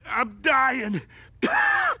I'm dying.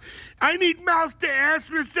 I need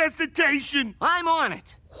mouth-to-ass resuscitation. I'm on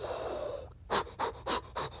it.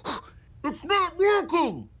 It's not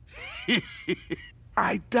working.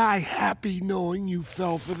 I die happy knowing you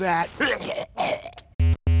fell for that.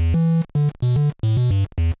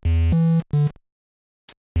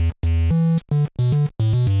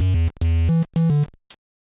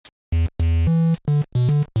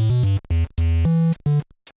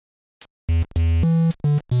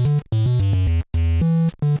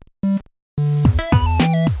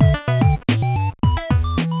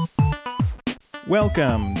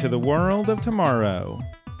 Welcome to the world of tomorrow.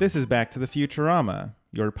 This is Back to the Futurama,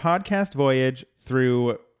 your podcast voyage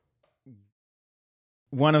through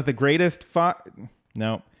one of the greatest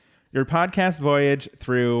your podcast voyage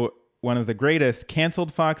through one of the greatest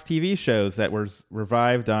canceled Fox TV shows that was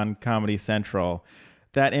revived on Comedy Central.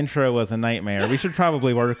 That intro was a nightmare. We should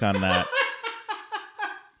probably work on that.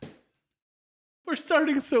 We're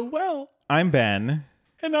starting so well. I'm Ben.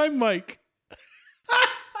 And I'm Mike.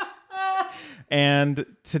 And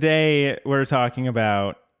today we're talking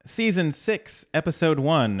about Season 6, Episode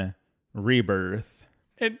 1, Rebirth.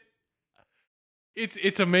 And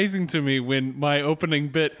it's amazing to me when my opening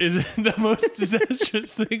bit is the most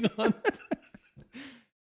disastrous thing on.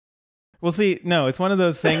 Well, see, no, it's one of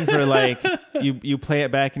those things where, like, you play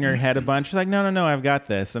it back in your head a bunch. You're like, no, I've got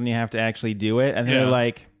this. And you have to actually do it. And then you're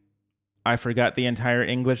like, I forgot the entire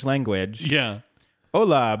English language. Yeah.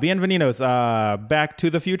 Hola, bienvenidos Back to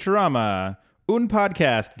the Futurama. Un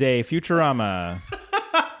podcast de Futurama.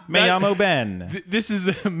 Me llamo Ben. This is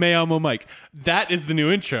the Me llamo Mike. That is the new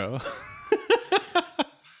intro.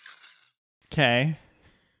 Okay.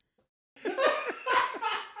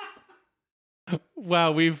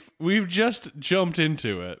 Wow, we've just jumped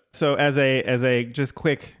into it. So as a just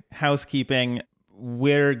quick housekeeping,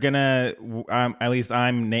 we're gonna at least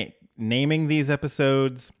I'm naming these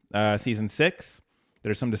episodes Season 6.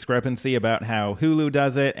 There's some discrepancy about how Hulu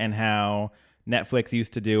does it and how Netflix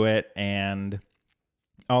used to do it and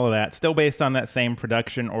all of that. Still based on that same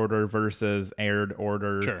production order versus aired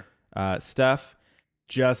order stuff.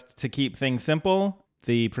 Just to keep things simple,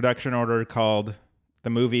 the production order called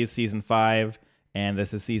the movies Season 5, and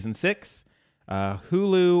this is Season 6.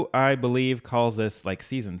 Hulu, I believe, calls this like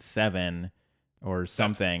Season 7 or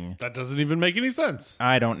something. That doesn't even make any sense.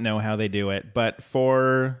 I don't know how they do it, but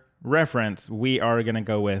for reference, we are going to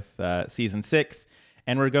go with Season 6,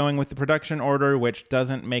 and we're going with the production order, which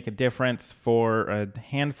doesn't make a difference for a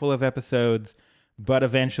handful of episodes, but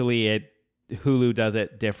eventually Hulu does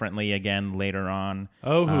it differently again later on.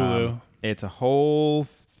 Oh, Hulu. It's a whole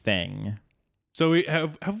thing. So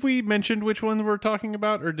have we mentioned which one we're talking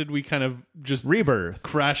about, or did we kind of just Rebirth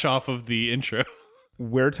crash off of the intro?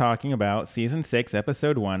 We're talking about Season 6,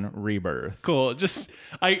 Episode 1, Rebirth. Cool. Just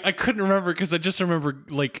I couldn't remember because I just remember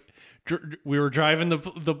like we were driving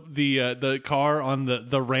the car on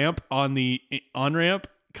the ramp on the on-ramp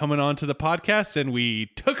coming onto the podcast, and we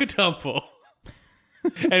took a tumble.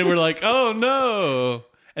 And we're like, oh no.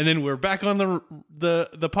 And then we're back on the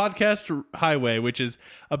podcast highway, which is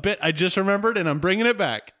a bit I just remembered, and I'm bringing it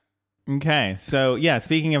back. Okay, so yeah,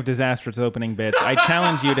 speaking of disastrous opening bits, I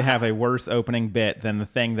challenge you to have a worse opening bit than the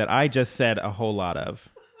thing that I just said a whole lot of.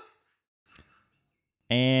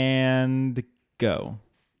 And go.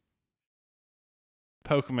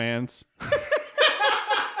 Pokemans.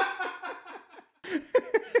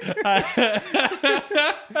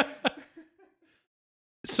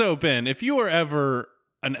 So, Ben, if you were ever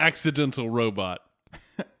an accidental robot,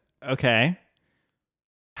 okay,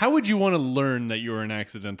 how would you want to learn that you were an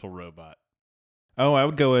accidental robot? Oh, I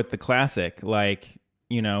would go with the classic, like,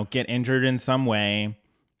 get injured in some way,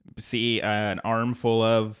 see an arm full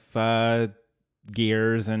of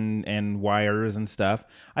gears and wires and stuff.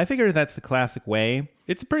 I figure that's the classic way.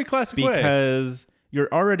 It's a pretty classic way. Because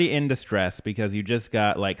you're already in distress because you just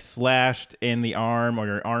got like slashed in the arm, or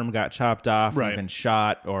your arm got chopped off, or you've been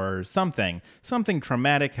shot, or something. Something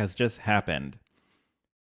traumatic has just happened.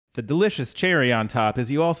 The delicious cherry on top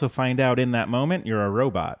is you also find out in that moment you're a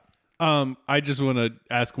robot. I just want to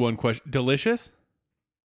ask one question. Delicious?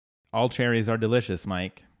 All cherries are delicious,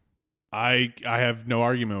 Mike. I have no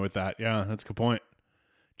argument with that. Yeah, that's a good point.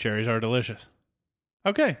 Cherries are delicious.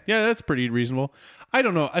 Okay, yeah, that's pretty reasonable. I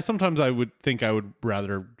don't know. Sometimes I would think I would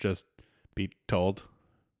rather just be told.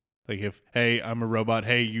 Like if, hey, I'm a robot.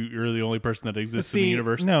 Hey, you're the only person that exists in the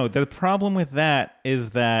universe. No, the problem with that is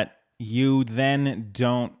that you then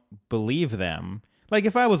don't believe them. Like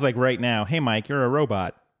if I was like right now, hey, Mike, you're a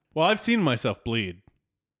robot. Well, I've seen myself bleed.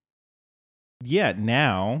 Yeah,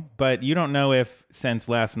 now, but you don't know if since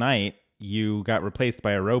last night you got replaced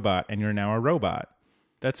by a robot and you're now a robot.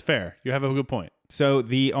 That's fair. You have a good point. So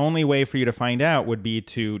the only way for you to find out would be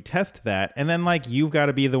to test that. And then, like, you've got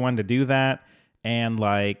to be the one to do that. And,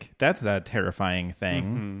 like, that's a terrifying thing.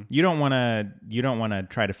 Mm-hmm. You don't want to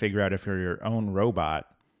try to figure out if you're your own robot.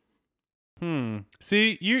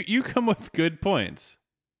 See, you come with good points.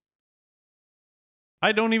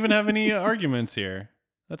 I don't even have any arguments here.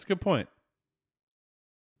 That's a good point.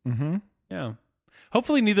 Mm-hmm. Yeah.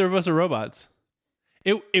 Hopefully neither of us are robots.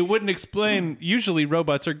 It wouldn't explain. Usually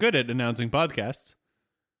robots are good at announcing podcasts.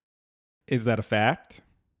 Is that a fact?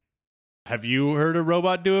 Have you heard a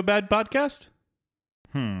robot do a bad podcast?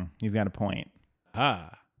 You've got a point.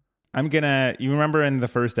 You remember in the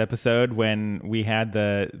first episode when we had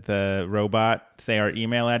the robot say our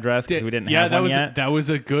email address because we didn't have one yet? That was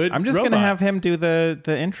a good I'm just going to have him do the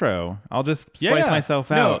intro. I'll just splice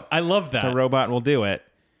myself out. No, I love that. The robot will do it.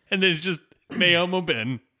 And then it's just Mayomo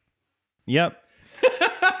Ben. Yep.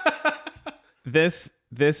 This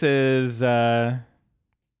is gonna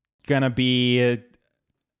be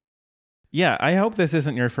I hope this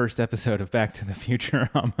isn't your first episode of Back to the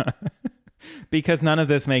Futurama because none of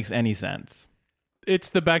this makes any sense. It's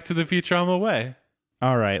the Back to the Futurama way.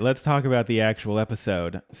 All right, let's talk about the actual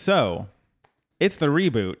episode. So, it's the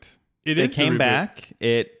reboot. It came back.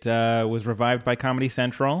 It was revived by Comedy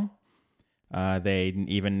Central. They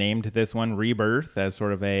even named this one Rebirth as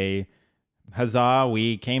sort of a huzzah,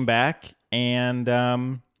 we came back. And I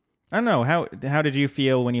don't know, how did you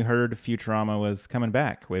feel when you heard Futurama was coming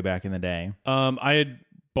back way back in the day? I had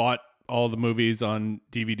bought all the movies on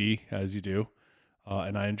DVD, as you do,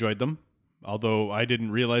 and I enjoyed them. Although I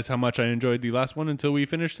didn't realize how much I enjoyed the last one until we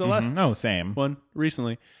finished the last same one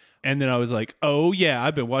recently. And then I was like, oh yeah,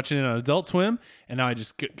 I've been watching it on Adult Swim, and now I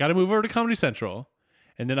just got to move over to Comedy Central.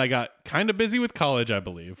 And then I got kind of busy with college, I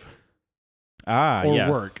believe. Or yes.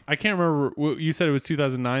 work. I can't remember. You said it was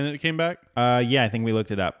 2009 that it came back? Yeah, I think we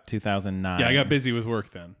looked it up. 2009. Yeah, I got busy with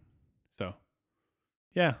work then. So,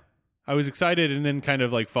 yeah. I was excited and then kind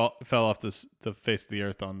of like fell off the face of the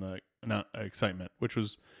earth on the excitement, which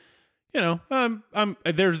was,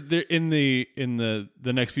 there's in the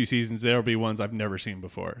next few seasons there'll be ones I've never seen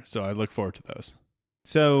before. So I look forward to those.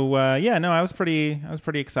 So I was pretty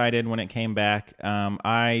excited when it came back.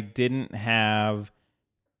 I didn't have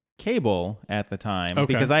cable at the time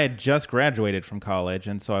because I had just graduated from college,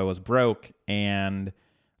 and so I was broke and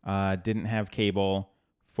didn't have cable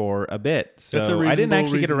for a bit. So I didn't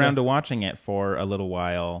actually get around to watching it for a little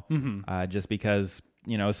while, just because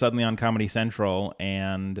suddenly on Comedy Central,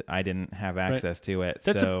 and I didn't have access to it.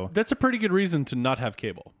 That's a pretty good reason to not have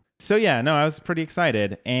cable. So I was pretty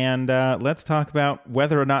excited, and let's talk about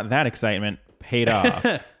whether or not that excitement paid off.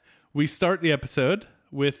 We start the episode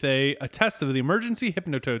with a test of the emergency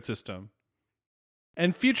Hypnotoad system.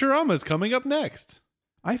 And Futurama's coming up next.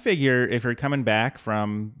 I figure if you're coming back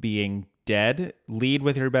from being dead, lead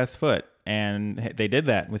with your best foot. And they did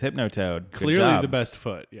that with Hypnotoad. Good Clearly job. The best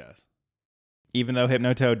foot, yes. Even though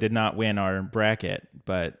Hypnotoad did not win our bracket,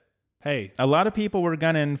 but hey, a lot of people were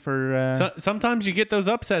gunning for sometimes you get those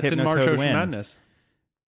upsets Hypnotoad in March Ocean win. Madness.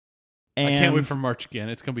 And I can't wait for March again.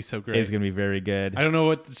 It's going to be so great. It's going to be very good. I don't know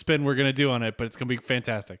what spin we're going to do on it, but it's going to be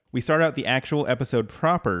fantastic. We start out the actual episode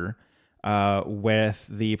proper with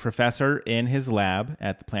the professor in his lab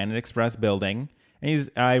at the Planet Express building. And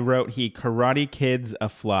I wrote he karate kids a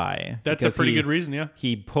fly. That's a pretty good reason, yeah.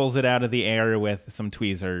 He pulls it out of the air with some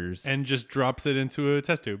tweezers. And just drops it into a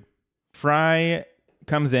test tube. Fry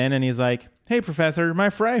comes in and he's like, hey, professor, my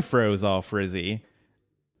fry froze all frizzy.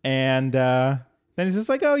 And then he's just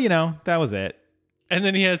like, oh, that was it. And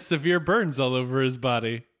then he has severe burns all over his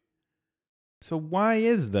body. So why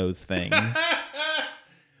is those things?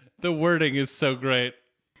 The wording is so great.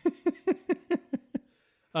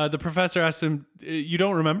 The professor asked him, you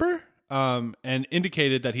don't remember? And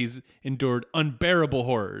indicated that he's endured unbearable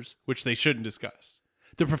horrors, which they shouldn't discuss.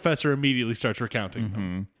 The professor immediately starts recounting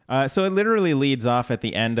them. So it literally leads off at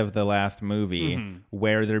the end of the last movie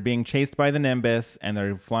where they're being chased by the Nimbus and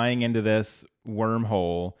they're flying into this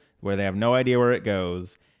wormhole where they have no idea where it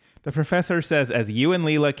goes. The professor says, as you and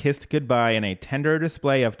Leela kissed goodbye in a tender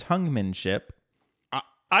display of tonguemanship.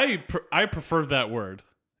 I prefer that word.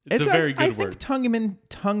 It's a very good word. I think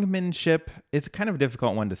tonguemanship is kind of a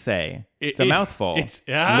difficult one to say. It's a mouthful.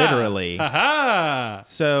 Literally.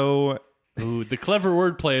 So ooh, the clever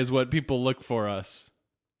wordplay is what people look for us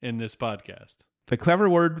in this podcast. The clever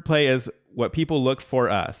wordplay is what people look for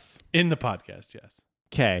us. In the podcast, yes.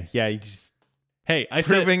 Okay, yeah, you just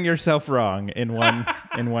proving yourself wrong in one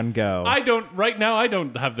go. Right now I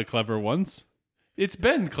don't have the clever ones. It's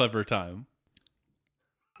been clever time.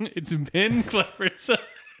 It's been clever time.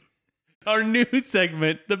 Our new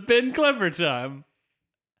segment, the Ben Clever Time.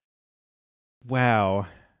 Wow.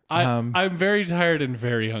 I'm very tired and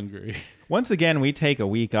very hungry. Once again, we take a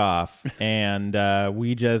week off and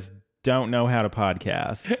we just don't know how to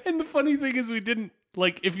podcast. And the funny thing is we didn't,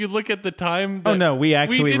 like, if you look at the time. Oh, no, we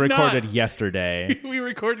actually did recorded not. yesterday. We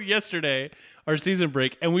recorded yesterday, our season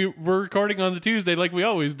break, and we were recording on the Tuesday like we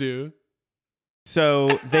always do.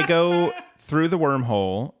 So they go through the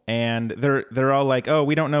wormhole and they're all like, oh,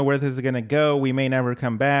 we don't know where this is going to go. We may never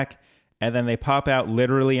come back. And then they pop out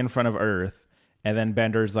literally in front of Earth. And then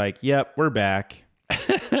Bender's like, yep, we're back.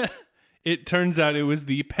 It turns out it was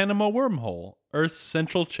the Panama Wormhole, Earth's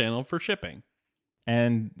central channel for shipping.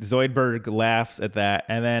 And Zoidberg laughs at that.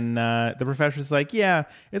 And then the professor's like, yeah,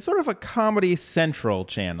 it's sort of a Comedy Central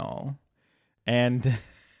channel. And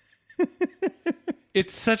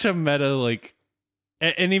it's such a meta, like,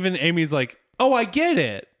 and even Amy's like, oh, I get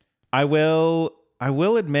it. I will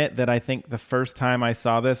admit that I think the first time I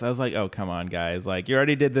saw this, I was like, oh, come on, guys. Like, you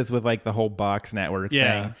already did this with, like, the whole Box Network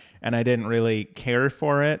thing. And I didn't really care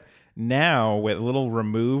for it. Now, with a little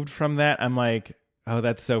removed from that, I'm like, oh,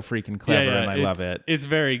 that's so freaking clever, and I love it. It's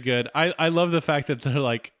very good. I love the fact that they're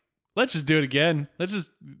like, let's just do it again. This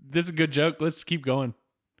is a good joke. Let's keep going.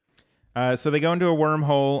 So they go into a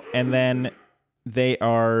wormhole, and then they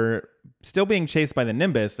are still being chased by the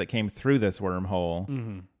Nimbus that came through this wormhole.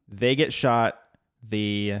 Mm-hmm. They get shot.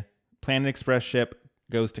 The Planet Express ship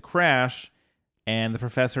goes to crash, and the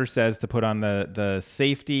professor says to put on the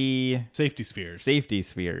safety spheres. Safety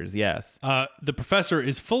spheres, yes. The professor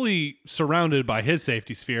is fully surrounded by his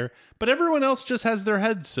safety sphere, but everyone else just has their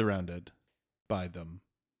heads surrounded by them.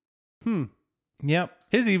 Yep.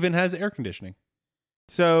 His even has air conditioning.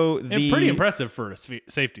 So pretty impressive for a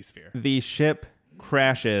safety sphere. The ship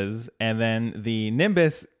crashes, and then the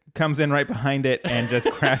Nimbus comes in right behind it and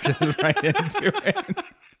just crashes right into it.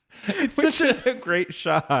 It's a great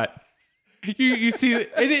shot. You see,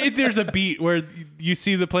 there's a beat where you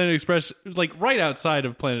see the Planet Express, like right outside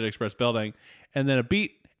of Planet Express building, and then a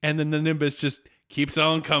beat, and then the Nimbus just keeps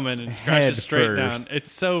on coming and crashes straight down.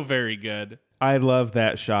 It's so very good. I love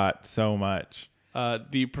that shot so much.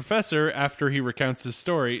 The professor, after he recounts his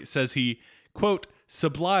story, says he, quote,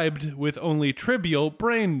 sublimed with only trivial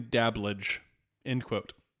brain dabblage, end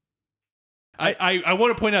quote. I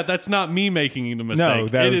want to point out that's not me making the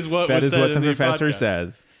mistake. No, it is what that was is said what the in professor podcast.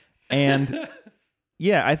 says. And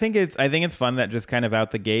yeah, I think it's fun that just kind of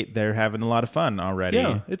out the gate they're having a lot of fun already.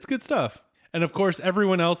 Yeah, it's good stuff. And of course,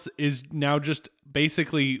 everyone else is now just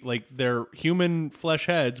basically like their human flesh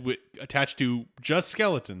heads attached to just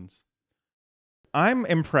skeletons. I'm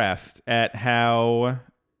impressed at how,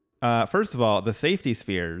 first of all, the safety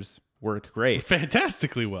spheres work great.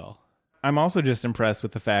 Fantastically well. I'm also just impressed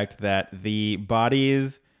with the fact that the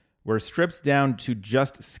bodies were stripped down to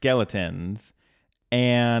just skeletons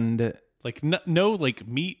and like no like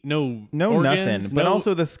meat, no organs, nothing. But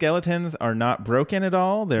also the skeletons are not broken at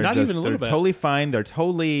all. They're not even a little bit. Totally fine. They're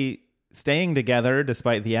totally staying together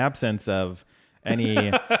despite the absence of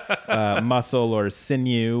any muscle or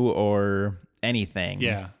sinew or anything.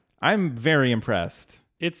 Yeah, I'm very impressed.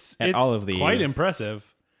 It's all of these. Quite impressive.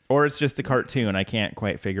 Or it's just a cartoon. I can't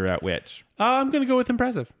quite figure out which. I'm going to go with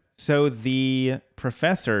impressive. So the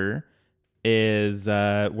professor is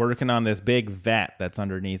working on this big vat that's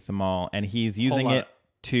underneath them all, and he's using it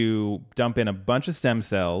to dump in a bunch of stem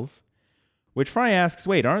cells, which Fry asks,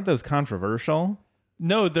 wait, aren't those controversial?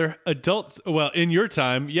 No, they're adults. Well, in your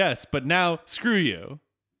time, yes, but now, screw you.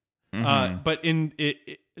 Mm-hmm. But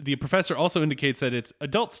the professor also indicates that it's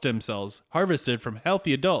adult stem cells harvested from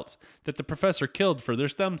healthy adults that the professor killed for their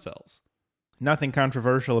stem cells. Nothing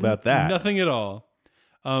controversial about that. Nothing at all.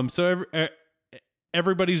 So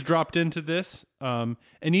everybody's dropped into this, and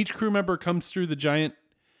each crew member comes through the giant,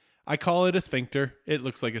 I call it a sphincter. It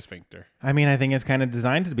looks like a sphincter. I mean, I think it's kind of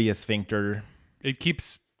designed to be a sphincter. It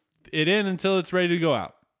keeps it in until it's ready to go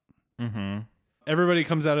out. Mm-hmm. Everybody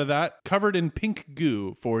comes out of that covered in pink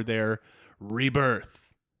goo for their rebirth.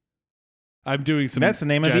 I'm doing some. That's the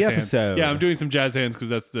name of the episode. Yeah, I'm doing some jazz hands because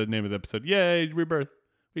that's the name of the episode. Yay, rebirth.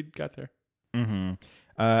 We got there. Mm-hmm.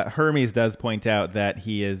 Hermes does point out that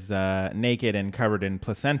he is naked and covered in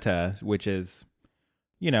placenta, which is,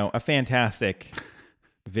 a fantastic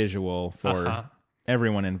visual for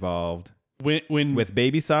everyone involved. When with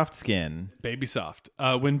baby soft skin. Baby soft.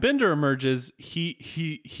 When Bender emerges,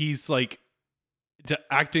 he's like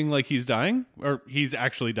acting like he's dying, or he's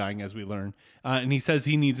actually dying, as we learn. And he says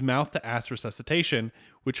he needs mouth to ass resuscitation,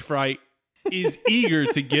 which Fry is eager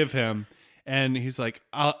to give him. And he's like,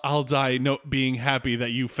 I'll die being happy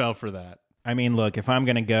that you fell for that. I mean, look, if I'm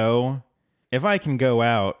going to go, if I can go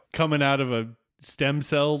out. Coming out of a stem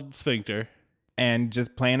cell sphincter. And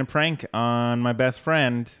just playing a prank on my best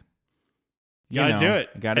friend, Gotta do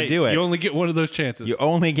it. Gotta do it. You only get one of those chances. You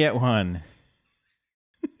only get one.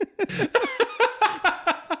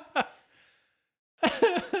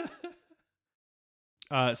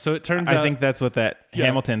 So it turns out I think that's what that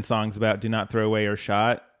Hamilton song's about. Do not throw away your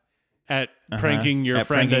shot. at pranking your At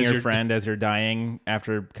friend pranking as your friend as you're dying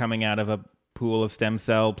after coming out of a pool of stem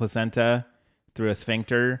cell placenta through a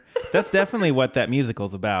sphincter. That's definitely what that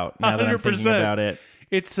musical's about. Now that I'm thinking 100%. about it,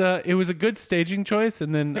 it was a good staging choice,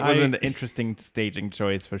 and then it was an interesting staging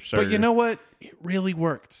choice for sure. But you know what? It really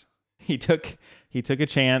worked. He took a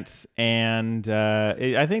chance, and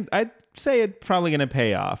I think I'd say it's probably going to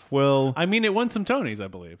pay off. Well, I mean, it won some Tonys, I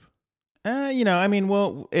believe.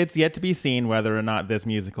 well, it's yet to be seen whether or not this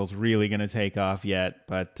musical's really going to take off yet.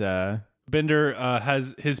 But Bender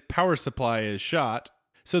has his power supply is shot,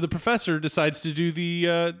 so the professor decides to do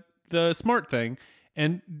the smart thing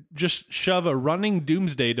and just shove a running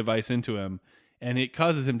doomsday device into him, and it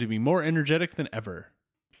causes him to be more energetic than ever.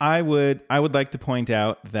 I would like to point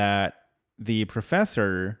out that the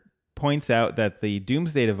professor points out that the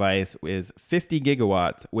Doomsday device is 50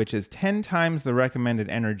 gigawatts, which is 10 times the recommended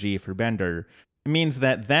energy for Bender. It means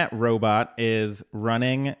that robot is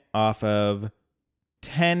running off of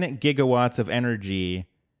 10 gigawatts of energy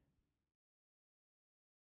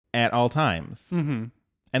at all times. Mm-hmm.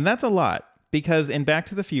 And that's a lot, because in Back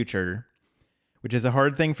to the Future, which is a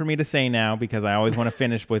hard thing for me to say now because I always want to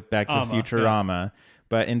finish with Back to the Futurama,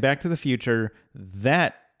 but in Back to the Future,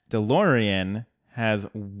 that DeLorean has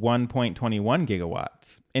 1.21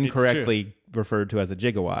 gigawatts, incorrectly referred to as a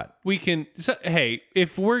gigawatt. Hey,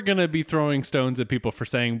 if we're going to be throwing stones at people for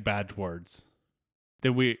saying bad words,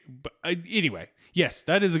 then anyway, yes,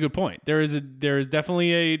 that is a good point. There is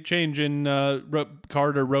definitely a change in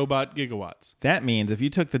car to robot gigawatts. That means if you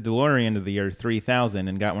took the DeLorean to the year 3000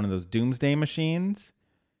 and got one of those Doomsday machines,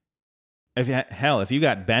 if you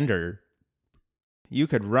got Bender, you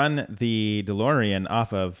could run the DeLorean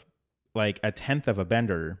off of like a tenth of a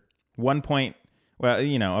Bender.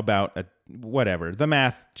 About whatever. The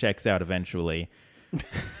math checks out eventually.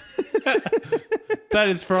 That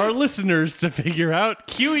is for our listeners to figure out.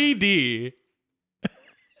 QED.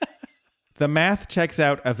 The math checks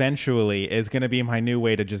out eventually is going to be my new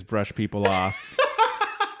way to just brush people off.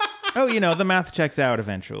 The math checks out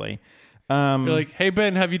eventually. You're like, hey,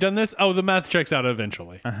 Ben, have you done this? Oh, the math checks out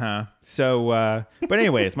eventually. So, but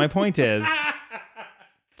anyways, my point is,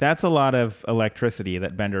 that's a lot of electricity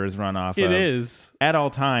that Bender is run off of. It is. At all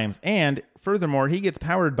times. And furthermore, he gets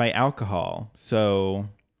powered by alcohol. So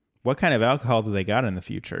what kind of alcohol do they got in the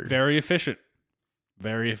future? Very efficient.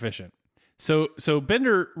 Very efficient. So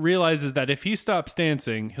Bender realizes that if he stops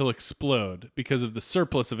dancing, he'll explode because of the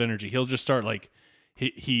surplus of energy. He'll just start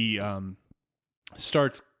he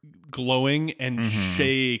starts glowing and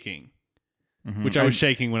shaking, which I was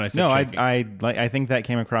shaking when I said shaking. I think that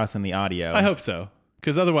came across in the audio. I hope so,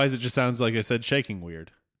 because otherwise it just sounds like I said shaking weird.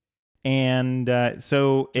 And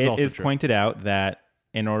so it is true. pointed out that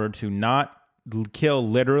in order to not kill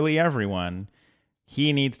literally everyone,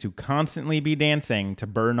 he needs to constantly be dancing to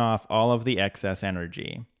burn off all of the excess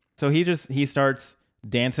energy. So he starts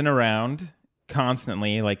dancing around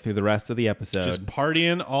constantly, like through the rest of the episode. Just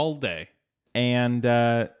partying all day. And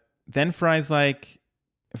then Fry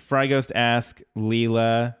goes to ask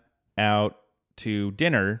Leela out to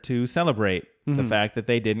dinner to celebrate the fact that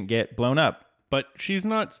they didn't get blown up. But she's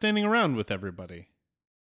not standing around with everybody.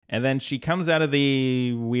 And then she comes out of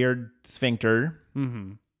the weird sphincter.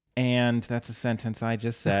 Mm-hmm. And that's a sentence I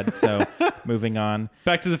just said. So moving on.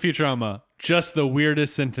 Back to the Futurama. Just the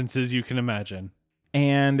weirdest sentences you can imagine.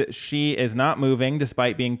 And she is not moving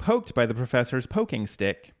despite being poked by the professor's poking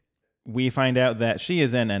stick. We find out that she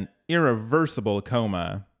is in an irreversible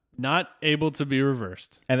coma. Not able to be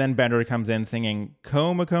reversed. And then Bender comes in singing,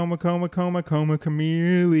 "Coma, coma, coma, coma, coma,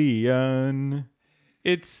 chameleon."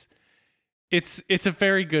 It's a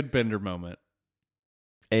very good Bender moment.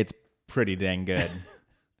 It's pretty dang good.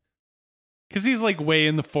 Because he's like way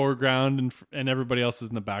in the foreground and everybody else is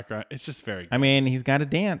in the background. It's just very good. I mean, he's got to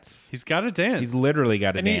dance. He's got to dance. He's literally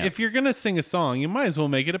got to dance. If you're going to sing a song, you might as well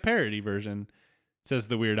make it a parody version, says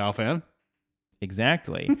the Weird Al fan.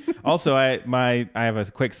 Exactly. Also, I have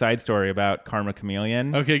a quick side story about Karma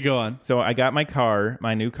Chameleon. Okay, go on. So I got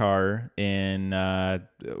my new car in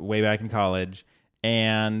way back in college,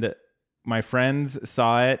 and my friends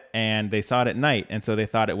saw it, and they saw it at night, and so they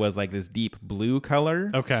thought it was like this deep blue color.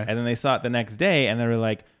 Okay. And then they saw it the next day, and they were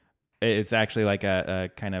like, it's actually like a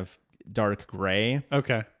kind of dark gray.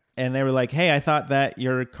 Okay. And they were like, hey, I thought that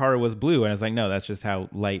your car was blue. And I was like, no, that's just how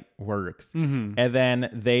light works. Mm-hmm. And then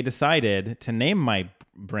they decided to name my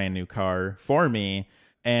brand new car for me,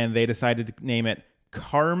 and they decided to name it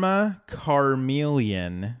Karma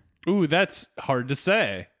Carmelian, Ooh, that's hard to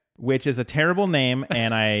say. which is a terrible name,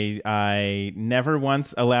 and I never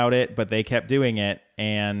once allowed it, but they kept doing it,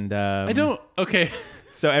 and I don't. Okay.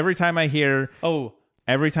 So every time I hear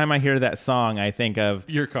that song, I think of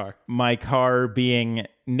Your car. my car being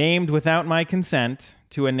named without my consent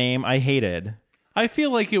to a name I hated. I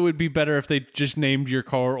feel like it would be better if they just named your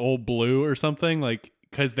car Old Blue or something, like,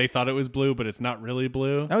 because they thought it was blue, but it's not really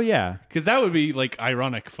blue. Oh yeah. Because that would be, like,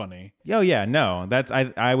 ironic funny. Oh yeah, no.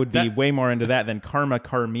 I would be way more into that than Karma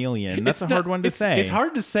Carmelian. That's a hard one to say. It's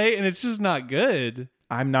hard to say, and it's just not good.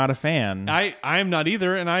 I'm not a fan. I'm not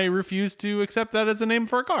either, and I refuse to accept that as a name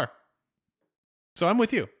for a car. So I'm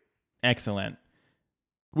with you. Excellent.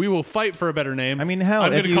 We will fight for a better name. I mean, hell, I'm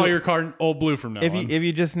going if to you- call your car Old Blue from now on. If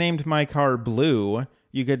you just named my car Blue,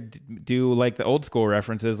 you could do like the old school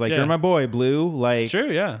references, like Yeah. you're my boy Blue, like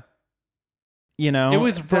Sure, yeah. you know. It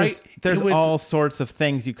was right- There's it was- all sorts of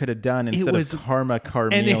things you could have done instead was- of Karma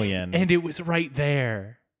Carmelian. And it was right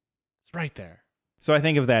there. It's right there. So I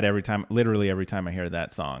think of that literally every time I hear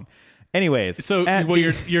that song. Anyways, So at well,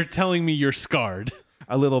 the- you're telling me you're scarred.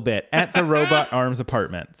 a little bit at the Robot Arms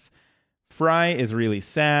Apartments. Fry is really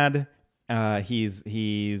sad.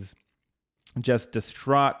 He's just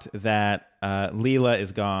distraught that Leela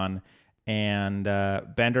is gone, and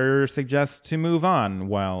Bender suggests to move on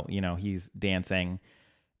while he's dancing,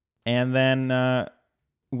 and then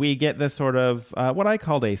we get this sort of what I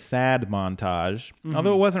called a sad montage,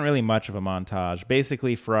 although it wasn't really much of a montage.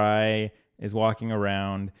 Basically, Fry is walking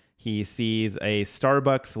around. He sees a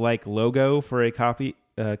Starbucks-like logo for a coffee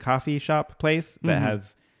shop place that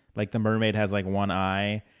has, like, the mermaid has, like, one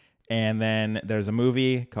eye. And then there's a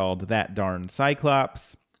movie called That Darn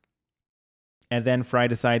Cyclops. And then Fry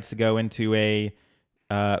decides to go into a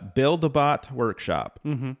Build-A-Bot workshop.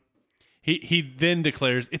 Mm-hmm. He then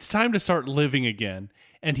declares, it's time to start living again.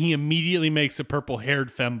 And he immediately makes a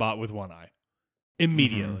purple-haired fembot with one eye.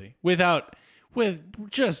 Immediately. With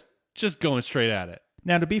just going straight at it.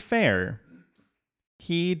 Now, to be fair,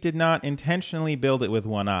 he did not intentionally build it with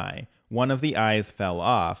one eye. One of the eyes fell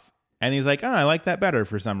off, and he's like, I like that better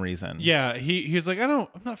for some reason. Yeah, he was like, I'm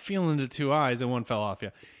not feeling the two eyes, and one fell off.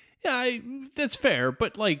 Yeah, that's fair,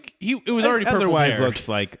 but like it was already purple Otherwise haired. looks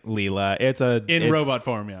like Leela. It's robot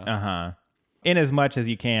form, yeah. Uh-huh. In as much as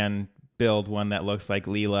you can build one that looks like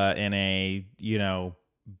Leela in a,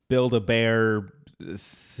 Build-A-Bear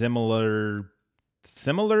similar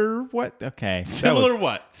what? Okay. Similar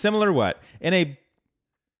what? Similar what?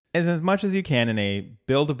 As much as you can in a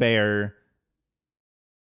Build-A-Bear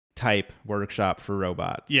type workshop for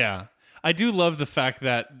robots. Yeah. I do love the fact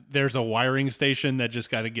that there's a wiring station that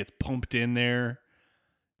just kind of gets pumped in there.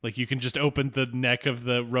 Like you can just open the neck of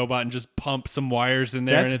the robot and just pump some wires in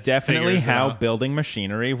there. That's and it's definitely figures how out. building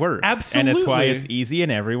machinery works. Absolutely. And it's why it's easy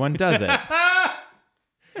and everyone does it.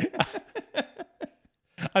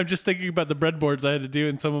 I'm just thinking about the breadboards I had to do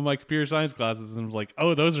in some of my computer science classes, and I'm like,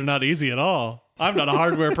 oh, those are not easy at all. I'm not a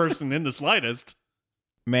hardware person in the slightest.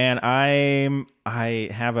 Man, I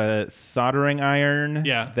have a soldering iron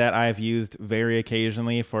that I've used very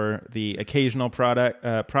occasionally for the occasional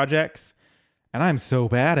projects, and I'm so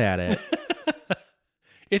bad at it.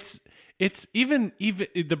 It's even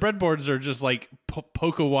the breadboards are just like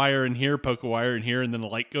poke a wire in here, and then the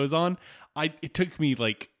light goes on. It took me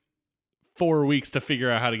like 4 weeks to figure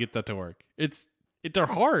out how to get that to work. They're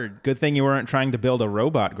hard. Good thing you weren't trying to build a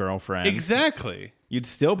robot girlfriend. Exactly. You'd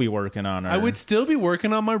still be working on her. I would still be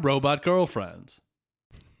working on my robot girlfriend.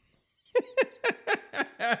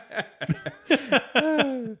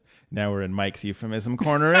 Now we're in Mike's euphemism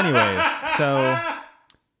corner anyways.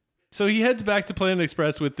 So he heads back to Planet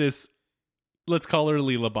Express with this, let's call her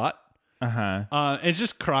Leela bot. Uh-huh. And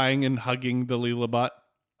just crying and hugging the Leela bot.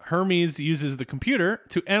 Hermes uses the computer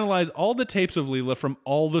to analyze all the tapes of Leela from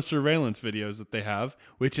all the surveillance videos that they have,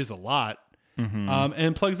 which is a lot,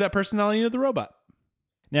 and plugs that personality into the robot.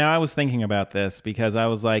 Now, I was thinking about this because I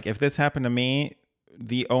was like, if this happened to me,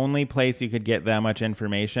 the only place you could get that much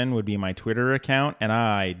information would be my Twitter account, and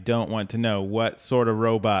I don't want to know what sort of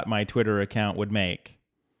robot my Twitter account would make.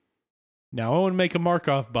 Now, I want to make a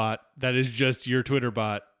Markov bot that is just your Twitter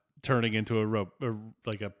bot turning into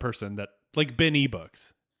like a person that, like Ben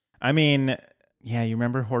eBooks. I mean, yeah, you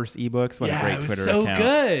remember Horse eBooks? What a great it was Twitter so account.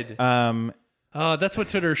 Good. Oh, that's what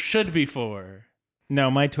Twitter should be for.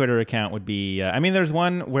 No, my Twitter account would be... there's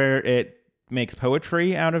one where it makes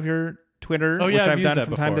poetry out of your Twitter, which I've done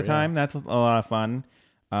from time to time. That's a lot of fun.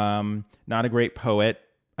 Not a great poet,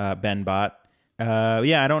 Ben Bot.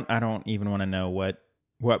 I don't even want to know what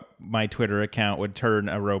my Twitter account would turn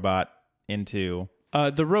a robot into.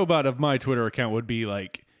 The robot of my Twitter account would be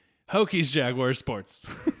like, Hokies, Jaguars, sports.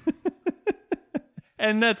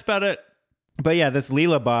 And that's about it. But yeah, this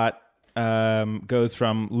Leela bot goes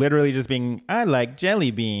from literally just being, I like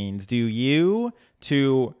jelly beans, do you?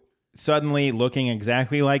 To suddenly looking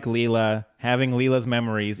exactly like Leela, having Leela's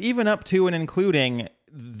memories, even up to and including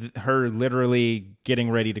her literally getting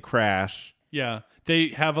ready to crash. Yeah. They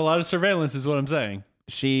have a lot of surveillance is what I'm saying.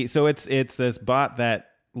 So it's this bot that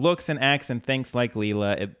looks and acts and thinks like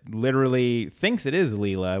Leela. It literally thinks it is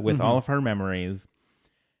Leela with all of her memories.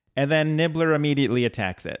 And then Nibbler immediately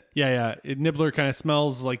attacks it. Yeah. Nibbler kind of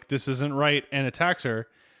smells like this isn't right and attacks her,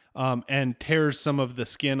 and tears some of the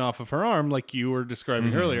skin off of her arm, like you were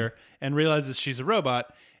describing earlier, and realizes she's a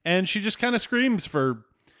robot. And she just kind of screams for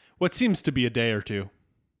what seems to be a day or two.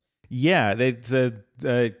 Yeah,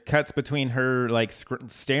 the cuts between her like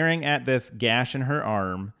staring at this gash in her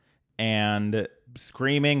arm and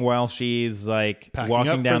screaming while she's like Packing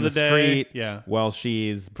walking up down for the the day. street, Yeah. while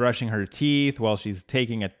she's brushing her teeth, while she's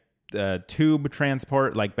taking a tube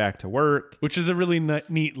transport like back to work. Which is a really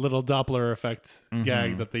neat little Doppler effect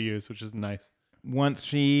gag that they use, which is nice. Once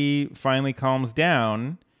she finally calms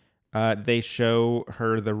down, they show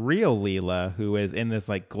her the real Leela, who is in this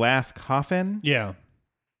like glass coffin. Yeah.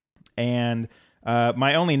 And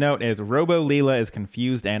my only note is Robo Leela is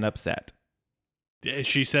confused and upset.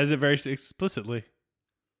 She says it very explicitly.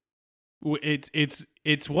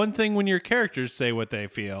 It's one thing when your characters say what they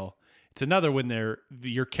feel. It's another when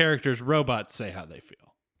your characters' robots say how they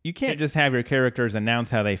feel. You can't just have your characters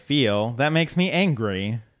announce how they feel. That makes me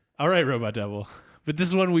angry. All right, Robot Devil. But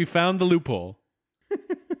this one, we found the loophole.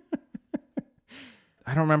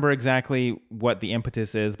 I don't remember exactly what the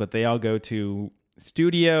impetus is, but they all go to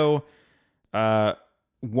Studio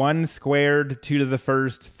 1 squared, 2 to the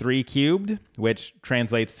first, 3 cubed, which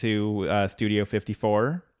translates to Studio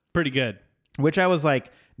 54. Pretty good. Which I was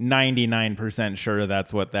like 99% sure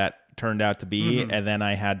that's what that turned out to be. And then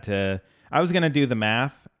I was going to do the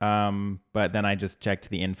math, but then I just checked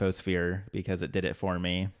the infosphere because it did it for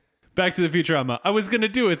me. Back to the Futurama. I was going to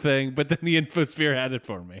do a thing, but then the infosphere had it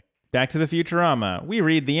for me. Back to the Futurama. We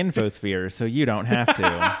read the infosphere, so you don't have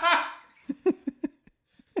to.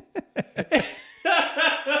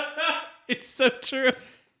 It's so true.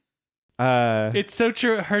 It's so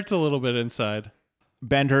true. It hurts a little bit inside.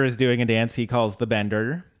 Bender is doing a dance he calls the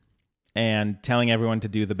Bender and telling everyone to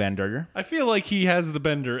do the Bender. I feel like he has the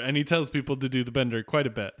Bender, and he tells people to do the Bender quite a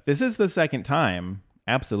bit. This is the second time.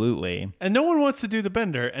 Absolutely. And no one wants to do the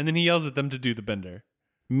Bender, and then he yells at them to do the Bender.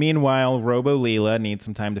 Meanwhile, Robo Leela needs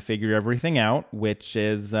some time to figure everything out, which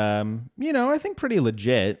is, I think pretty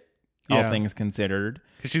legit, all things considered.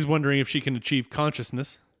 Because she's wondering if she can achieve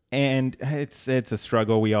consciousness. And it's a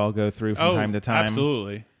struggle we all go through from time to time.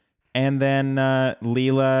 Absolutely. And then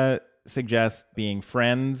Leela suggests being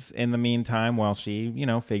friends in the meantime while she,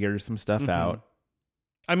 figures some stuff out.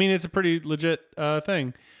 I mean, it's a pretty legit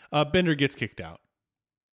thing. Bender gets kicked out.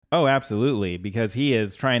 Oh, absolutely, because he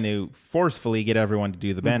is trying to forcefully get everyone to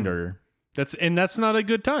do the Bender. That's not a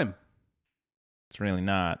good time. It's really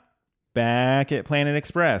not. Back at Planet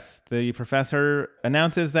Express, the professor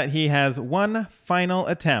announces that he has one final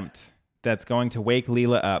attempt that's going to wake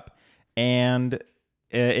Leela up. And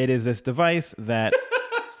it is this device that...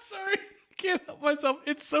 Sorry, I can't help myself.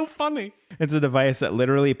 It's so funny. It's a device that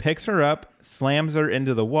literally picks her up, slams her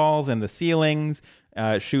into the walls and the ceilings,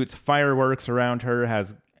 shoots fireworks around her,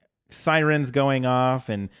 has sirens going off,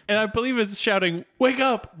 and I believe it's shouting, "Wake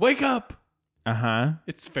up! Wake up!" Uh-huh.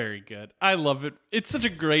 It's very good. I love it. It's such a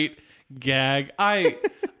great gag. I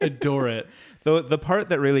adore it. The part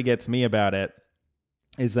that really gets me about it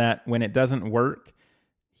is that when it doesn't work,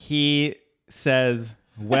 he says,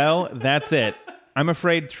 "Well, that's it. I'm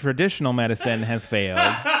afraid traditional medicine has failed."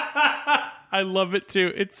 I love it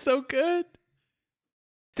too. It's so good.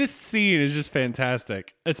 This scene is just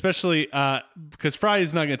fantastic, especially because Fry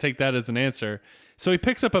is not going to take that as an answer. So he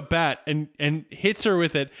picks up a bat and hits her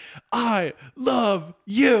with it. I love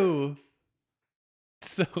you.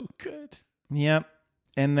 So good. Yep.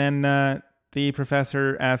 And then the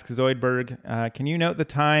professor asks Zoidberg, can you note the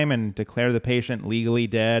time and declare the patient legally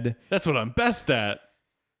dead? That's what I'm best at.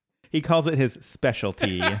 He calls it his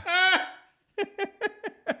specialty.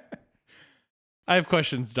 I have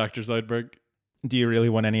questions, Dr. Zoidberg. Do you really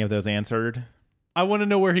want any of those answered? I want to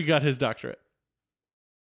know where he got his doctorate.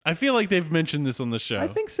 I feel like they've mentioned this on the show. I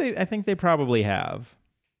think they probably have.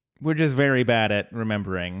 We're just very bad at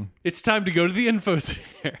remembering. It's time to go to the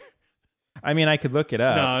infosphere. I mean, I could look it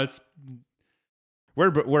up. No, it's...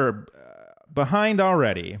 We're behind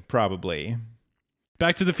already, probably.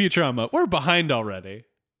 Back to the Futurama. We're behind already.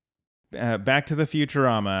 Back to the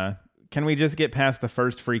Futurama. Can we just get past the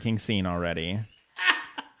first freaking scene already?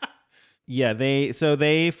 Yeah,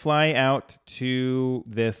 they fly out to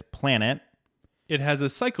this planet, It has a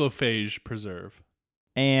cyclophage preserve.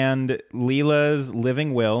 and Leela's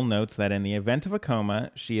living will notes that in the event of a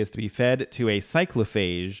coma, she is to be fed to a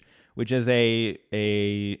cyclophage, which is a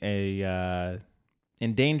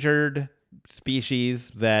endangered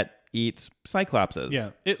species that eats cyclopses. Yeah.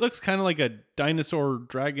 It looks kind of like a dinosaur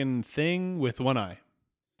dragon thing with one eye.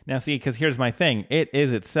 Now, see, because here's my thing: it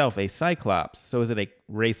is itself a cyclops. So, is it a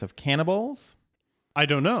race of cannibals? I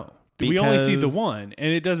don't know. We only see the Because- one,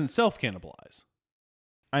 and it doesn't self-cannibalize.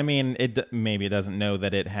 I mean, maybe it doesn't know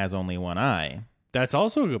that it has only one eye. That's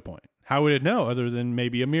also a good point. How would it know other than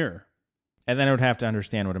maybe a mirror? And then it would have to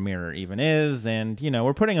understand what a mirror even is. And,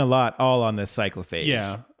 we're putting a lot all on this cyclophage.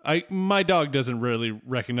 Yeah. My dog doesn't really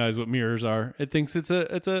recognize what mirrors are. It thinks it's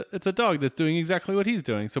a dog that's doing exactly what he's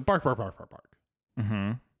doing. So bark, bark, bark, bark, bark.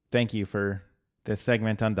 Mm-hmm. Thank you for this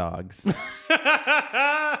segment on dogs.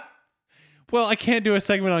 Well, I can't do a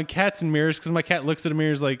segment on cats and mirrors because my cat looks at a mirror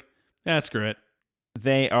and is like, screw it.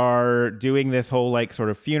 They are doing this whole sort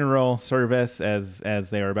of funeral service as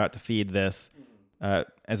they are about to feed this,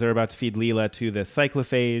 as they're about to feed Leela to this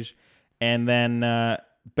cyclophage. And then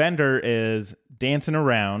Bender is dancing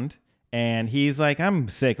around and he's like, I'm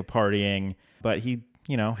sick of partying, but he,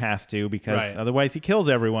 has to because otherwise he kills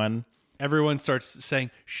everyone. Everyone starts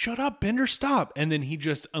saying, shut up, Bender, stop. And then he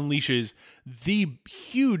just unleashes the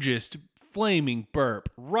hugest flaming burp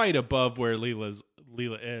right above where Leela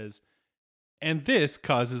is. And this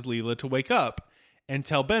causes Leela to wake up and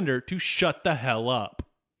tell Bender to shut the hell up.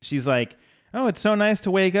 She's like, oh, it's so nice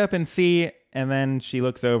to wake up and see. And then she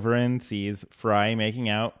looks over and sees Fry making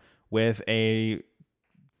out with a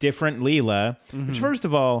different Leela, which, first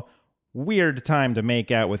of all, weird time to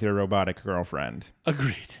make out with your robotic girlfriend.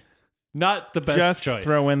 Agreed. Not the best Just choice.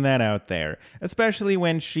 throwing that out there, especially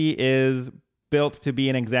when she is built to be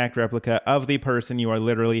an exact replica of the person you are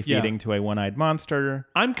literally feeding to a one-eyed monster.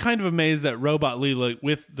 I'm kind of amazed that Robot Leela,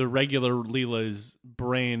 with the regular Leela's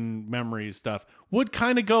brain memory stuff, would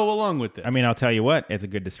kind of go along with this. I mean, I'll tell you what, it's a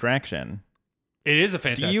good distraction. It is a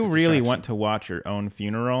fantastic Do you really distraction. want to watch your own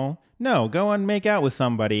funeral? No, go and make out with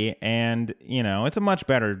somebody, and, it's a much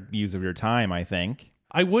better use of your time, I think.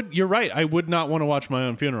 You're right. I would not want to watch my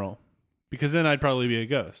own funeral because then I'd probably be a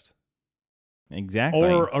ghost. Exactly.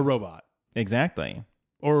 Or a robot. Exactly.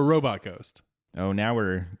 Or a robot ghost. Oh, now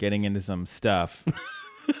we're getting into some stuff.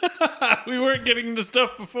 We weren't getting into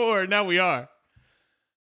stuff before. Now we are.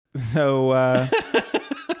 So,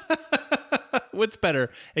 What's better,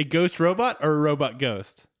 a ghost robot or a robot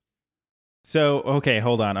ghost? okay,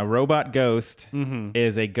 hold on. A robot ghost Mm-hmm.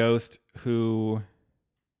 is a ghost who...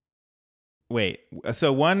 Wait,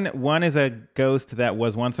 so one is a ghost that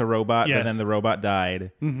was once a robot, Yes. but then the robot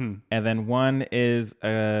died. Mm-hmm. And then one is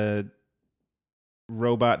a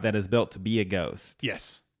robot that is built to be a ghost.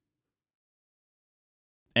 Yes.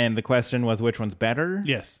 And the question was, which one's better?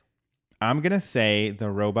 Yes. I'm going to say the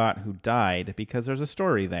robot who died because there's a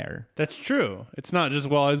story there. That's true. It's not just,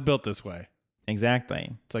 well, I was built this way.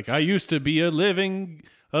 Exactly. It's like, I used to be a living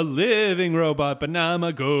robot, but now I'm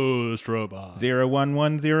a ghost robot.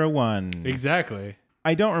 01101. Exactly.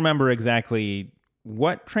 I don't remember exactly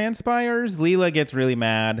what transpires. Leela gets really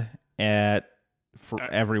mad at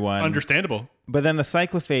everyone. Understandable. But then the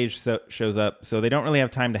cyclophage shows up, so they don't really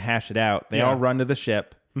have time to hash it out. They all run to the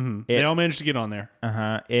ship. Mm-hmm. They all managed to get on there.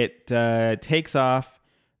 It takes off.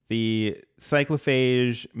 The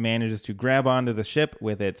cyclophage manages to grab onto the ship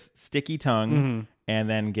with its sticky tongue and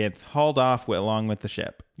then gets hauled off along with the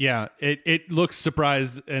ship. Yeah, it looks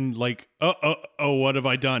surprised and like, oh, what have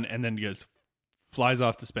I done? And then just flies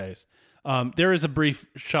off to space. There is a brief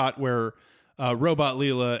shot where Robot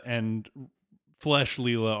Leela and Flesh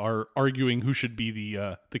Leela are arguing who should be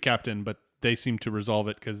the captain, but they seem to resolve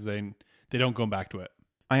it because they don't go back to it.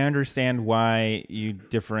 I understand why you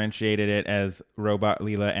differentiated it as Robot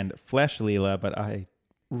Leela and Flesh Leela, but I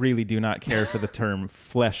really do not care for the term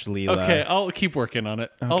Flesh Leela. Okay, I'll keep working on it.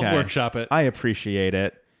 Okay. I'll workshop it. I appreciate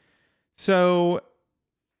it. So,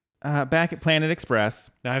 back at Planet Express.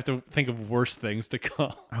 Now I have to think of worse things to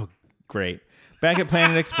call. Oh, great. Back at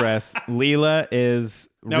Planet Express, Leela is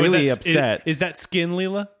Now, really is that, upset. Is that Skin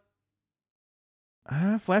Leela?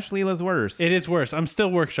 Flesh Leela's worse. It is worse. I'm still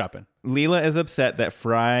workshopping. Leela is upset that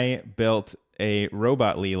Fry built a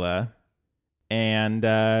robot Leela, and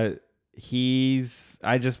I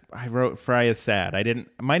wrote Fry is sad.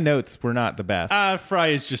 My notes were not the best. Fry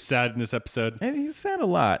is just sad in this episode. And he's sad a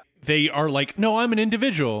lot. They are like, no, I'm an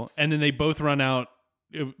individual. And then they both run out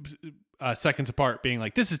seconds apart being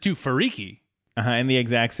like, this is too freaky. In the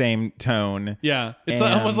exact same tone. Yeah. It's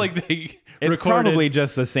And almost like they It's recorded. probably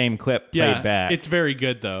just the same clip played back. It's very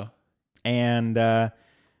good though. And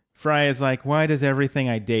Fry is like, why does everything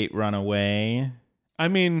I date run away? I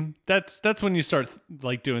mean, that's when you start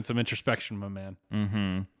like doing some introspection, my man.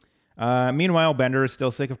 Meanwhile, Bender is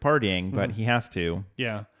still sick of partying, but he has to.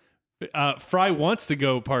 Yeah. Fry wants to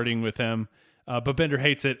go partying with him, but Bender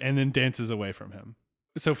hates it and then dances away from him.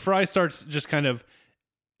 So Fry starts just kind of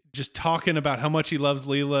just talking about how much he loves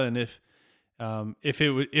Leela, and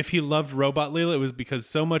if he loved Robot Leela, it was because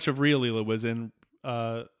so much of real Leela was in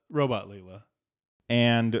Robot Leela.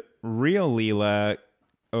 And real Leela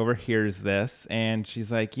overhears this, and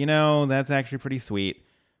she's like, that's actually pretty sweet.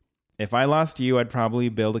 If I lost you, I'd probably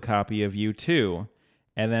build a copy of you too.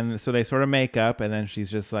 And then, so they sort of make up, and then she's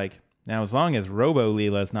just like, now as long as Robo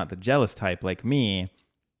Leela is not the jealous type like me.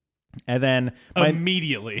 And then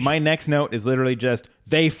immediately, my next note is literally just,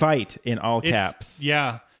 they fight in all caps.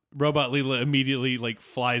 Yeah. Robot Leela immediately like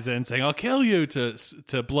flies in saying, I'll kill you to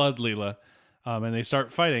Blood Leela. And they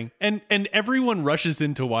start fighting, and everyone rushes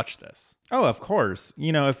in to watch this. Oh, of course.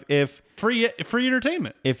 If free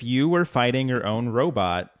entertainment. If you were fighting your own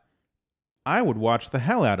robot, I would watch the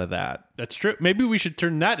hell out of that. That's true. Maybe we should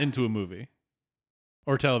turn that into a movie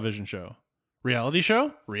or television show. Reality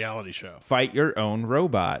show? Reality show. Fight your own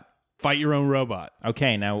robot. Fight your own robot.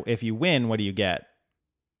 Okay, now if you win, what do you get?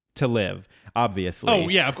 To live, obviously. Oh,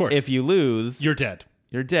 yeah, of course. If you lose, you're dead.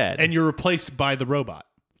 You're dead. And you're replaced by the robot.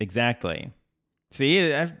 Exactly. See,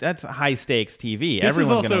 that's high stakes TV. This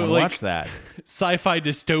Everyone's is going also to watch that. Sci-fi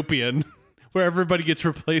dystopian where everybody gets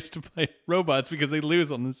replaced by robots because they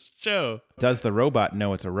lose on this show. Does the robot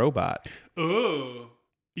know it's a robot? Oh,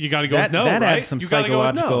 you got to go that, with no, that right? Adds some you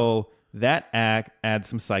psychological. No. That adds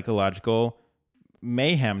some psychological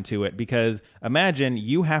mayhem to it, because imagine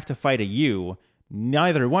you have to fight a you.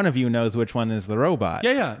 Neither one of you knows which one is the robot.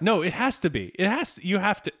 Yeah. No, it has to be. You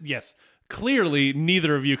have to. Yes. Clearly,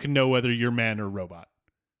 neither of you can know whether you're man or robot.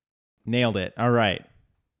 Nailed it. All right.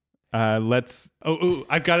 Let's... Oh,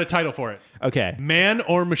 I've got a title for it. Okay. Man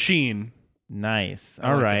or machine. Nice.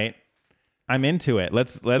 All right. I'm into it.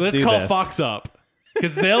 Let's do call this. Fox up,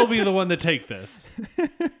 because they'll be the one to take this.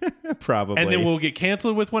 Probably. And then we'll get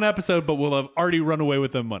canceled with one episode, but we'll have already run away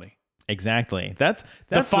with the money. Exactly. That's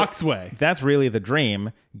the Fox way. That's really the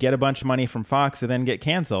dream. Get a bunch of money from Fox and then get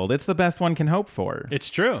canceled. It's the best one can hope for. It's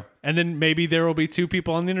true. And then maybe there will be two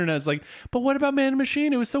people on the internet that's like, but what about Man and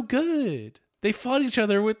Machine? It was so good. They fought each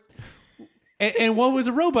other with... and what was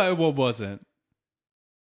a robot and what wasn't?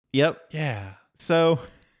 Yep. Yeah. So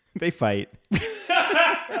they fight.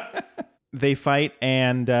 They fight,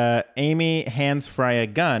 and Amy hands Fry a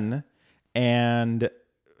gun, and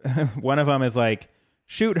one of them is like,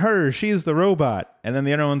 shoot her, she's the robot. And then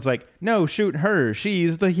the other one's like, no, shoot her,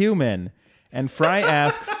 she's the human. And Fry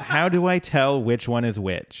asks, how do I tell which one is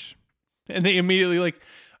which? And they immediately like,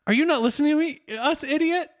 are you not listening to me, us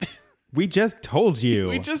idiot? We just told you.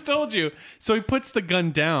 We just told you. So he puts the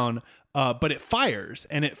gun down, but it fires,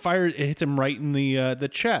 and it hits him right in the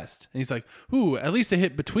chest. And he's like, ooh, at least it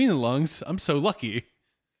hit between the lungs. I'm so lucky.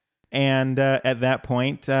 And at that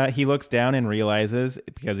point, he looks down and realizes,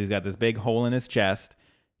 because he's got this big hole in his chest,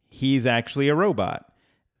 he's actually a robot.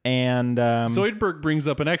 And Zoidberg brings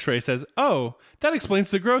up an x-ray, says, oh, that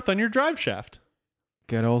explains the growth on your drive shaft.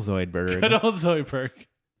 Good old Zoidberg. Good old Zoidberg.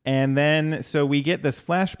 And then, so we get this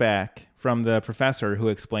flashback from the professor who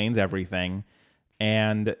explains everything.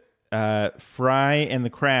 And Fry in the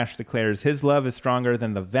crash declares his love is stronger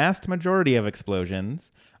than the vast majority of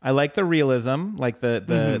explosions. I like the realism, like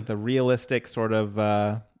the realistic sort of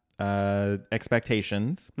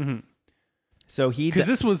expectations. Mm-hmm. So because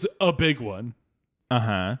this was a big one.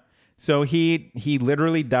 So he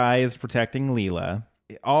literally dies protecting Leela.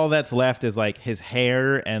 All that's left is like his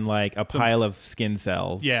hair and like a pile of skin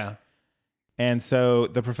cells. Yeah. And so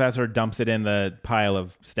the professor dumps it in the pile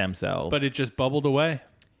of stem cells. But it just bubbled away.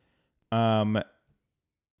 And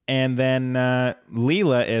then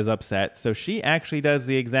Leela is upset, so she actually does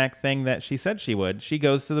the exact thing that she said she would. She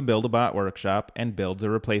goes to the Build-A-Bot workshop and builds a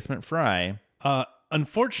replacement Fry.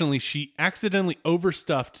 Unfortunately, she accidentally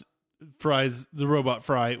overstuffed the robot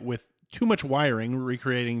Fry with too much wiring,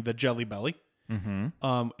 recreating the Jelly Belly.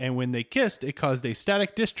 Mm-hmm. And when they kissed, it caused a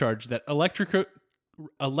static discharge that electrocuted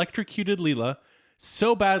Leela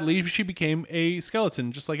so badly she became a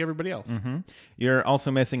skeleton, just like everybody else. Mm-hmm. You're also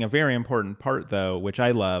missing a very important part, though, which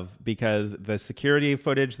I love, because the security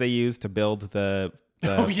footage they used to build the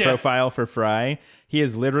profile for Fry, he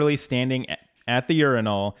is literally standing at the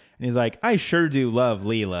urinal, and he's like, I sure do love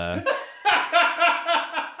Leela.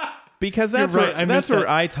 Because that's where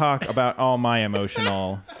I talk about all my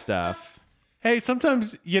emotional stuff. Hey,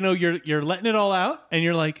 sometimes, you're letting it all out, and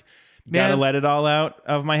you're like, Gotta Man, let it all out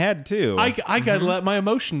of my head too. I gotta let my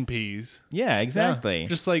emotion peas. Yeah, exactly. Yeah,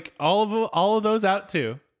 just like all of those out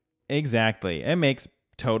too. Exactly. It makes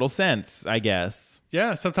total sense, I guess.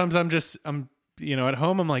 Yeah, sometimes I'm at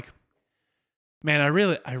home. I'm like, man, I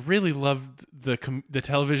really loved the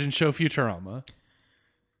television show Futurama,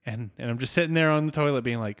 and I'm just sitting there on the toilet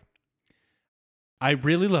being like, I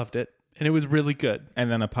really loved it, and it was really good. And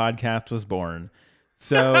then a podcast was born.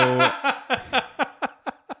 So,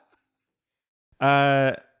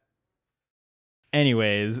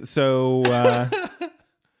 anyways, so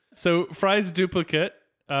So Fry's duplicate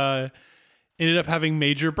ended up having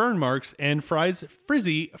major burn marks, and Fry's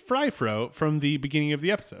frizzy fry-fro from the beginning of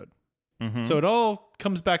the episode. mhm. So it all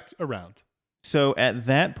comes back around. So at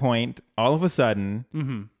that point, all of a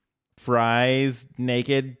sudden, Fry's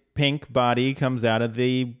naked pink body comes out of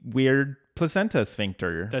the weird placenta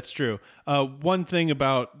sphincter. That's true. One thing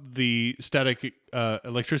about the static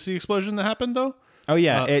electricity explosion that happened, though. Oh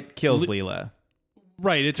yeah, it kills Leela.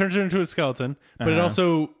 Right, it turns her into a skeleton, but it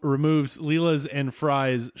also removes Leela's and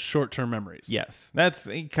Fry's short-term memories. Yes, that's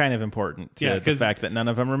kind of important to Yeah, the 'cause- fact that none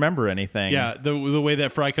of them remember anything. Yeah, the way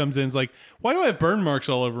that Fry comes in is like, why do I have burn marks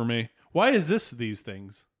all over me? Why is these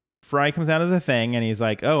things? Fry comes out of the thing and he's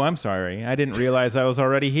like, "Oh, I'm sorry. I didn't realize I was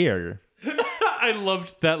already here." I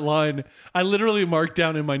loved that line. I literally marked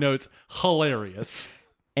down in my notes, hilarious.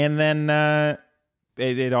 And then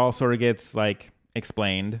it all sort of gets like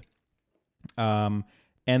explained. And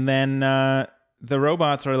then the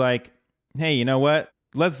robots are like, "Hey, you know what?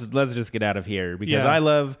 Let's just get out of here because Yeah.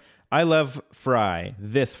 I love Fry,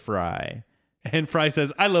 this Fry." And Fry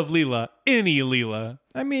says, I love Leela, any Leela.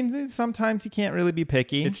 I mean, sometimes you can't really be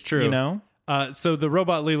picky. It's true. You know? So the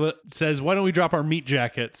robot Leela says, why don't we drop our meat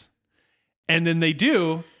jackets? And then they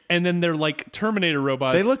do, and then they're like Terminator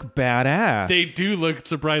robots. They look badass. They do look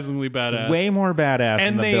surprisingly badass. way more badass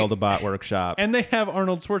And than they- the Build-A-Bot workshop. And they have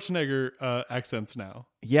Arnold Schwarzenegger accents now.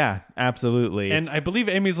 Yeah, absolutely. And I believe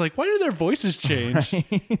Amy's like, why do their voices change?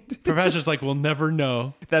 Professor's like, we'll never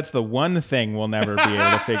know. That's the one thing we'll never be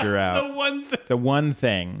able to figure out. The one thing. The one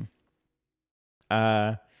thing.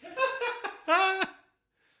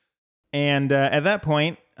 And at that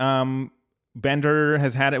point, Bender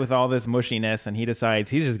has had it with all this mushiness, and he decides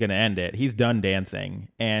he's just going to end it. He's done dancing.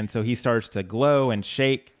 And so he starts to glow and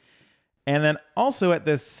shake. And then also at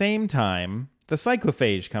the same time, the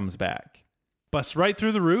cyclophage comes back. Busts right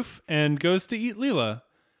through the roof and goes to eat Leela.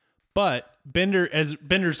 But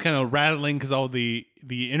Bender's kind of rattling because all the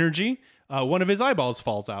energy, one of his eyeballs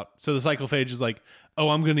falls out. So the cyclophage is like, oh,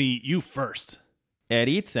 I'm going to eat you first. It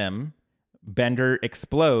eats him. Bender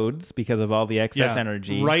explodes because of all the excess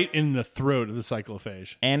energy. Right in the throat of the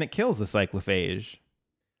cyclophage. And it kills the cyclophage.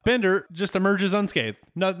 Bender just emerges unscathed.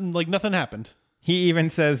 Nothing happened. He even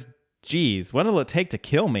says, "Geez, what'll it take to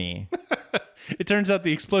kill me?" It turns out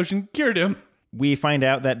the explosion cured him. We find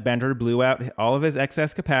out that Bender blew out all of his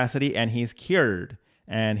excess capacity and he's cured.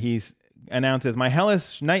 And he announces, "My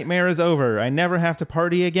hellish nightmare is over. I never have to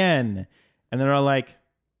party again." And they're all like,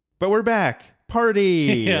 "But we're back.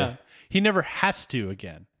 Party." Yeah. He never has to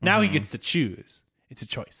again. Now he gets to choose. It's a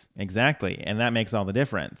choice. Exactly. And that makes all the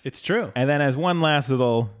difference. It's true. And then as one last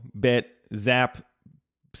little bit, Zap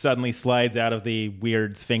suddenly slides out of the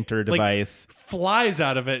weird sphincter device. Flies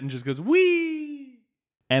out of it and just goes, wee!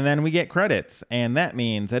 And then we get credits. And that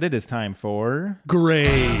means that it is time for...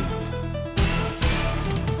 Grades.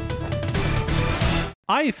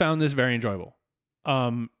 I found this very enjoyable.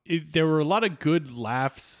 There were a lot of good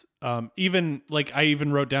laughs. Even like I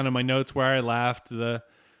even wrote down in my notes where I laughed. It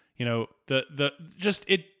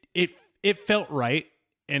felt right,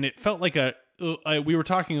 and it felt like we were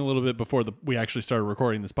talking a little bit before we actually started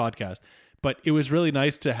recording this podcast, but it was really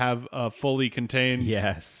nice to have a fully contained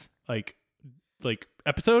Yes. like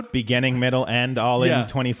episode. Beginning, middle, end, all Yeah. in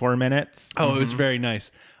 24 minutes. Oh, it was very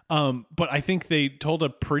nice. But I think they told a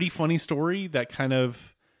pretty funny story that kind of,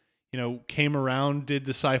 came around, did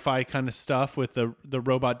the sci-fi kind of stuff with the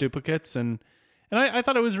robot duplicates. And I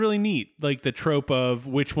thought it was really neat. Like the trope of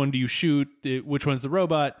which one do you shoot? Which one's the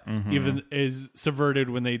robot? Even is subverted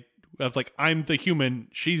when they have like, I'm the human,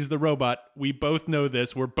 she's the robot. We both know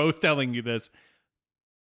this. We're both telling you this.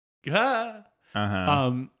 Ah.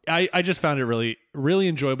 I just found it really, really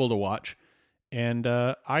enjoyable to watch. And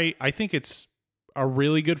I think it's a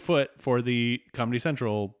really good foot for the Comedy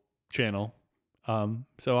Central channel.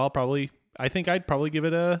 So I think I'd probably give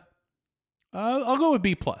it I'll go with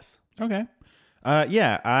B+. Okay.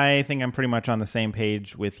 Yeah, I think I'm pretty much on the same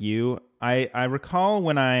page with you. I recall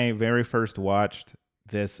when I very first watched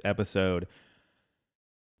this episode,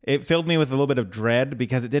 it filled me with a little bit of dread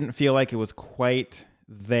because it didn't feel like it was quite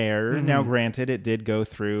there. Now, granted, it did go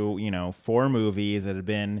through, 4 movies. It had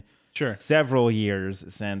been Sure. several years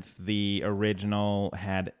since the original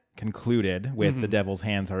had concluded with The Devil's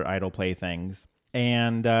Hands Are Idle Playthings.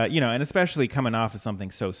 And, and especially coming off of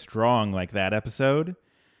something so strong like that episode,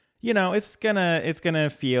 it's gonna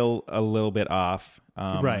feel a little bit off.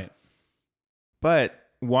 Right. But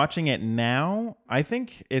watching it now, I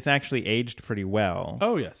think it's actually aged pretty well.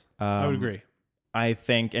 Oh, yes. I would agree. I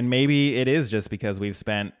think, and maybe it is just because we've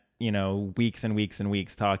spent, weeks and weeks and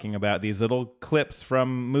weeks talking about these little clips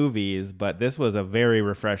from movies, but this was a very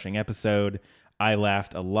refreshing episode. I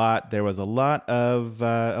laughed a lot. There was a lot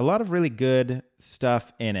of really good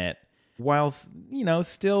stuff in it, while,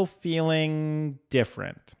 still feeling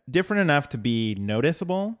different enough to be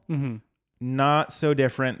noticeable. Mm-hmm. Not so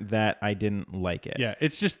different that I didn't like it. Yeah,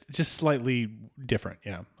 it's just slightly different.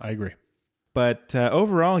 Yeah, I agree. But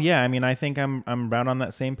overall, yeah, I mean, I think I'm about on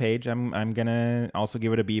that same page. I'm gonna also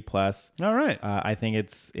give it a B+. All right. I think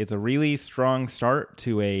it's a really strong start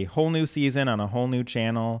to a whole new season on a whole new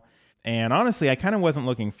channel. And honestly, I kind of wasn't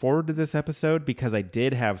looking forward to this episode because I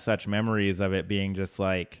did have such memories of it being just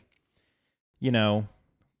like,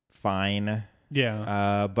 fine.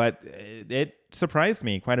 Yeah. But it surprised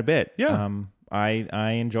me quite a bit. Yeah.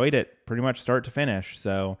 I enjoyed it pretty much start to finish.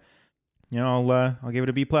 So, I'll give it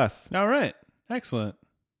a B+. All right. Excellent.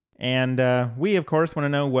 And we, of course, want to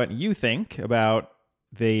know what you think about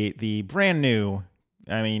the brand new,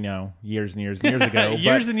 years and years and years ago.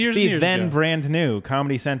 The then ago. brand new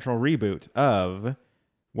Comedy Central reboot of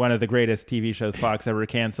one of the greatest TV shows Fox ever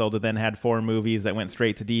canceled, and then had 4 movies that went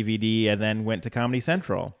straight to DVD and then went to Comedy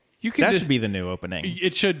Central. That should be the new opening.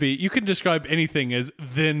 It should be. You can describe anything as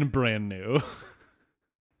then brand new.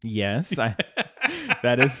 Yes,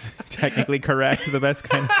 that is technically correct. The best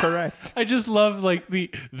kind of correct. I just love the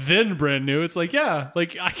then brand new. It's like, yeah,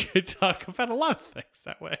 I could talk about a lot of things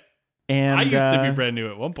that way. And I used to be brand new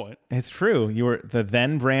at one point. It's true. You were the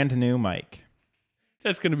then brand new Mike.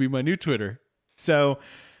 That's going to be my new Twitter. So,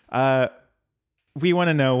 we want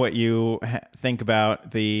to know what you think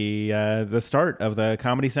about the start of the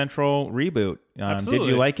Comedy Central reboot. Did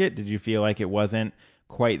you like it? Did you feel like it wasn't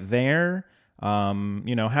quite there?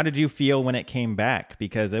 How did you feel when it came back?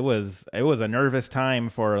 Because it was a nervous time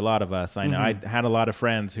for a lot of us. I know I had a lot of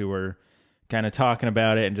friends who were kind of talking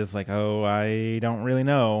about it and just like, oh, I don't really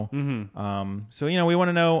know. So, we want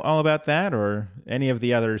to know all about that or any of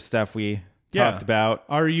the other stuff we talked about.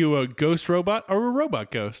 Are you a ghost robot or a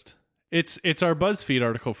robot ghost? It's our BuzzFeed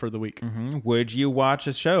article for the week. Would you watch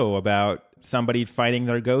a show about somebody fighting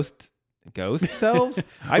their ghost selves?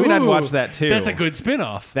 I mean, I'd watch that too. That's a good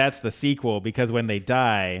spinoff. That's the sequel, because when they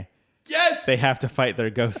die, yes, they have to fight their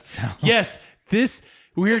ghost selves. Yes,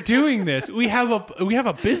 we're doing this. We have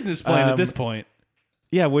a business plan at this point.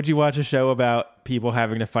 Yeah, would you watch a show about people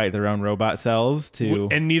having to fight their own robot selves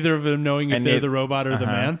and neither of them knowing if they're the robot or the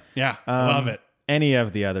man? Yeah, love it. Any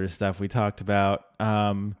of the other stuff we talked about.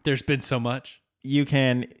 There's been so much. You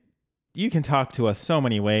can talk to us so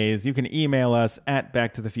many ways. You can email us at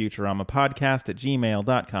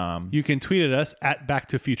backtothefuturamapodcast@gmail.com. You can tweet at us at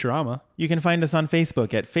backtofuturama. You can find us on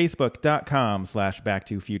Facebook at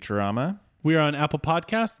facebook.com/backtofuturama. We are on Apple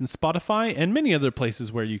Podcasts and Spotify and many other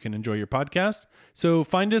places where you can enjoy your podcast. So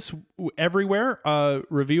find us everywhere,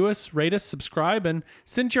 review us, rate us, subscribe, and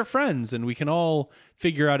send your friends, and we can all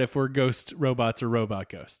figure out if we're ghost robots or robot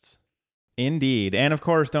ghosts. Indeed. And of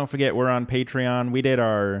course, don't forget we're on Patreon. We did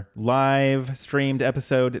our live streamed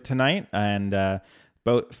episode tonight, and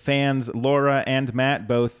both fans Laura and Matt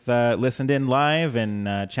both listened in live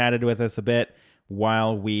and chatted with us a bit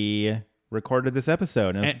while we recorded this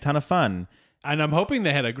episode, and it was a ton of fun. And I'm hoping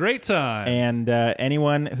they had a great time. And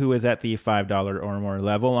anyone who is at the $5 or more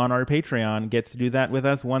level on our Patreon gets to do that with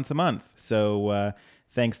us once a month. So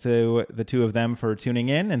thanks to the two of them for tuning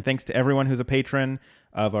in, and thanks to everyone who's a patron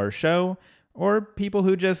of our show, or people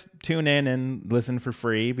who just tune in and listen for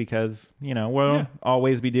free, because, we'll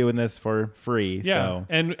always be doing this for free. Yeah, so.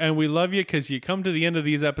 And we love you because you come to the end of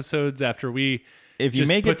these episodes after we... If you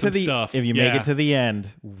make it to the end,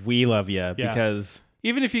 we love you, because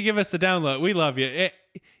even if you give us the download, we love you.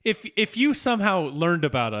 If you somehow learned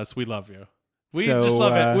about us, we love you. We just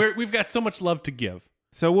love it. We've got so much love to give.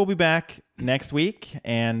 So we'll be back next week,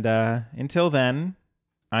 and until then,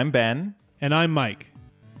 I'm Ben, and I'm Mike.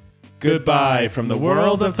 Goodbye from the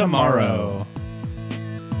world of tomorrow.